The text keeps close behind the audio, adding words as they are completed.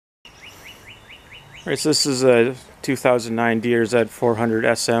Alright, so this is a 2009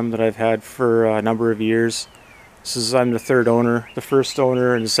 DRZ-400SM that I've had for a number of years. I'm the third owner. The first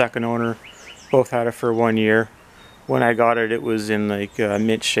owner and the second owner both had it for 1 year. When I got it, it was in like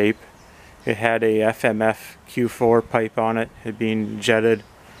mint shape. It had a FMF Q4 pipe on it. It had been jetted.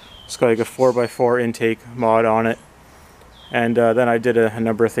 It's got like a 4x4 intake mod on it. And then I did a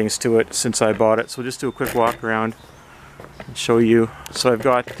number of things to it since I bought it. So we'll just do a quick walk around and show you. So I've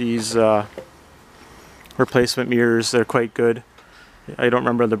got these replacement mirrors. They're quite good. I don't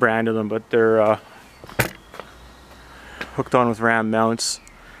remember the brand of them, but they're hooked on with ram mounts.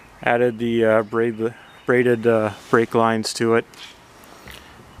 Added the braided brake lines to it.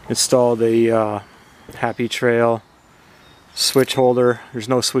 Installed a Happy Trail switch holder. There's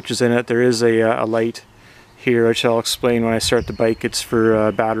no switches in it. There is a light here, which I'll explain when I start the bike. It's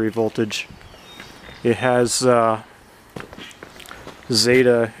for battery voltage. It has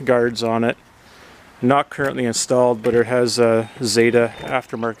ZETA guards on it. Not currently installed, but it has ZETA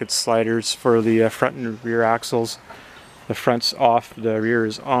aftermarket sliders for the front and rear axles. The front's off, the rear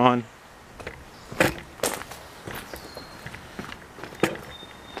is on.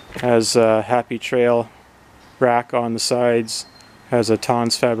 Has a Happy Trail rack on the sides. Has a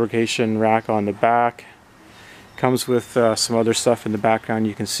Tonn's Fabrication rack on the back. Comes with some other stuff in the background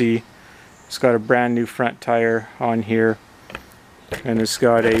you can see. It's got a brand new front tire on here, and it's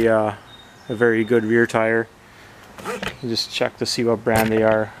got a very good rear tire. Just check to see what brand they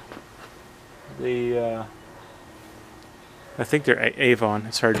are. I think they're Avon.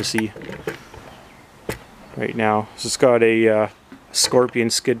 It's hard to see right now. So it's got a Scorpion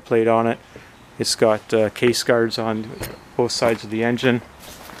skid plate on it. It's got case guards on both sides of the engine.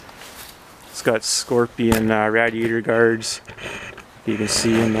 It's got Scorpion radiator guards. If you can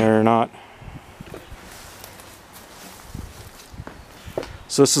see in there or not.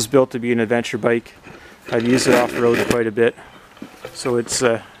 So this is built to be an adventure bike. I've used it off-road quite a bit, so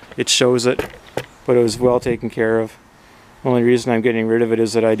it shows it, but it was well taken care of. The only reason I'm getting rid of it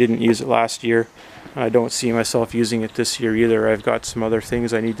is that I didn't use it last year. I don't see myself using it this year either. I've got some other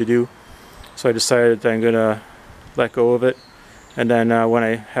things I need to do, so I decided that I'm going to let go of it, and then when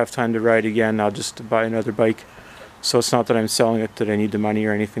I have time to ride again, I'll just buy another bike. So it's not that I'm selling it that I need the money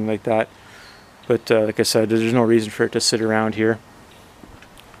or anything like that, but like I said, there's no reason for it to sit around here.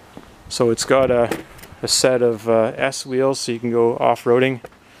 So it's got a set of S wheels, so you can go off-roading.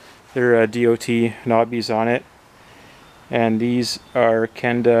 They're DOT knobbies on it. And these are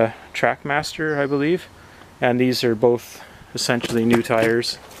Kenda Trackmaster, I believe. And these are both essentially new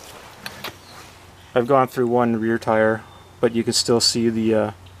tires. I've gone through one rear tire, but you can still see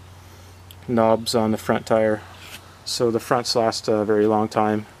the knobs on the front tire. So the fronts last a very long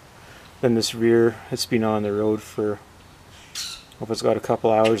time. Then this rear, it's been on the road for, well, it's got a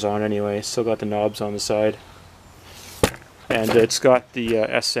couple hours on anyway. Still got the knobs on the side. And it's got the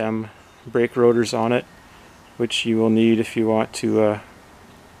SM brake rotors on it, which you will need if you want to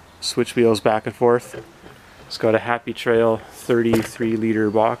switch wheels back and forth. It's got a Happy Trail 33-liter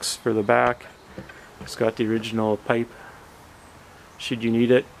box for the back. It's got the original pipe, should you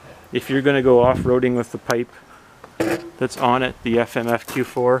need it. If you're going to go off-roading with the pipe that's on it, the FMF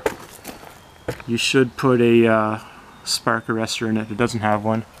Q4, you should put a spark arrestor in it. It doesn't have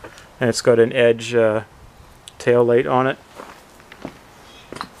one. And it's got an edge tail light on it.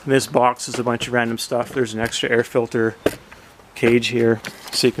 In this box is a bunch of random stuff. There's an extra air filter cage here,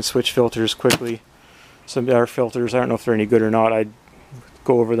 so you can switch filters quickly. Some air filters, I don't know if they're any good or not. I'd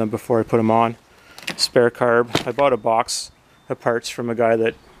go over them before I put them on. Spare carb. I bought a box of parts from a guy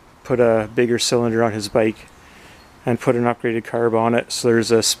that put a bigger cylinder on his bike and put an upgraded carb on it. So there's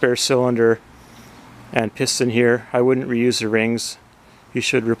a spare cylinder and piston here. I wouldn't reuse the rings. You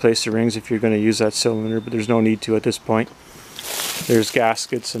should replace the rings if you're going to use that cylinder, but there's no need to at this point. There's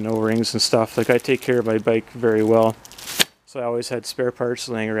gaskets and O-rings and stuff. Like, I take care of my bike very well, so I always had spare parts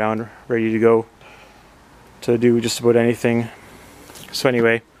laying around ready to go to do just about anything. So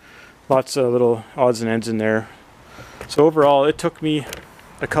anyway, lots of little odds and ends in there. So overall, it took me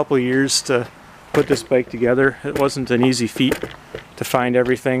a couple years to put this bike together. It wasn't an easy feat to find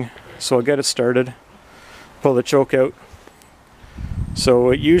everything, so I'll get it started. Pull the choke out. So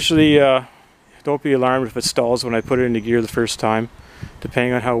it usually, don't be alarmed if it stalls when I put it into gear the first time,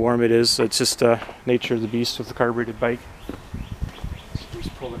 depending on how warm it is. It's just nature of the beast with the carbureted bike. So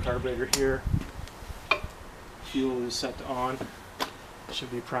just pull the carburetor here. Fuel is set to on. It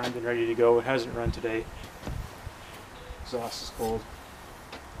should be primed and ready to go. It hasn't run today. Exhaust is cold.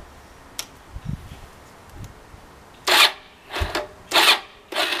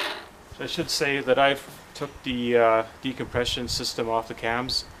 So I should say that I've took the decompression system off the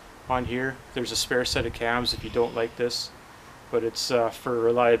cams on here. There's a spare set of cams if you don't like this, but it's for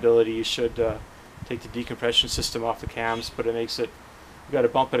reliability. You should take the decompression system off the cams, but it makes it, you got to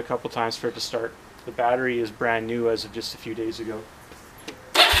bump it a couple times for it to start. The battery is brand new as of just a few days ago.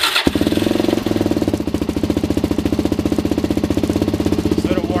 So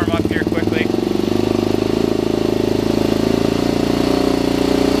it'll warm up here quickly.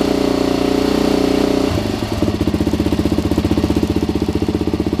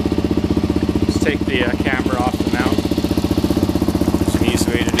 Just take the camera off the mount. It's an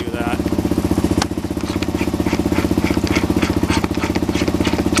easy way to do that.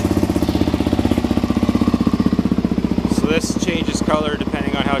 This changes color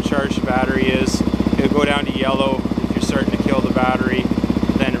depending on how charged the battery is. It'll go down to yellow if you're starting to kill the battery,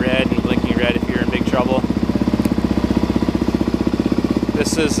 then red and blinking red if you're in big trouble.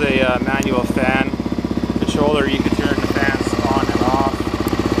 This is a manual fan controller. You can turn the fans on and off.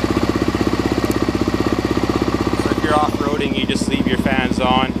 So if you're off-roading, you just leave your fans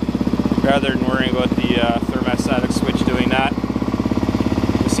on rather than worrying about the thermostatic switch doing that.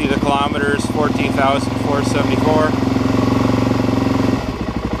 You see the kilometers, 14,474.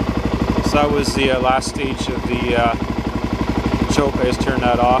 So that was the last stage of the choke. I just turned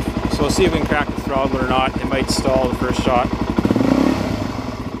that off. So we'll see if we can crack the throttle or not. It might stall the first shot.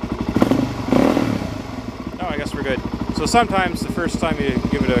 No, I guess we're good. So sometimes the first time you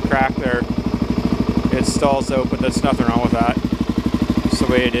give it a crack there, it stalls out, but there's nothing wrong with that. It's the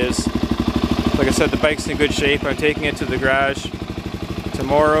way it is. Like I said, the bike's in good shape. I'm taking it to the garage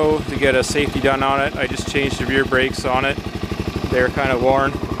tomorrow to get a safety done on it. I just changed the rear brakes on it. They're kind of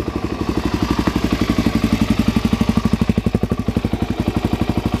worn.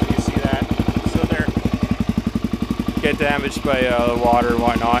 Get damaged by the water and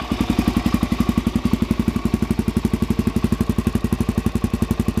whatnot.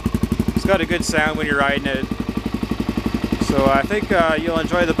 It's got a good sound when you're riding it. So I think you'll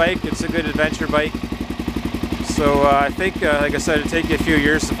enjoy the bike. It's a good adventure bike. So I think, like I said, it'll take you a few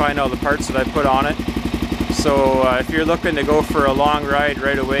years to find all the parts that I put on it. So if you're looking to go for a long ride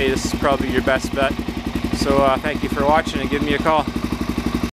right away, this is probably your best bet. So thank you for watching and give me a call.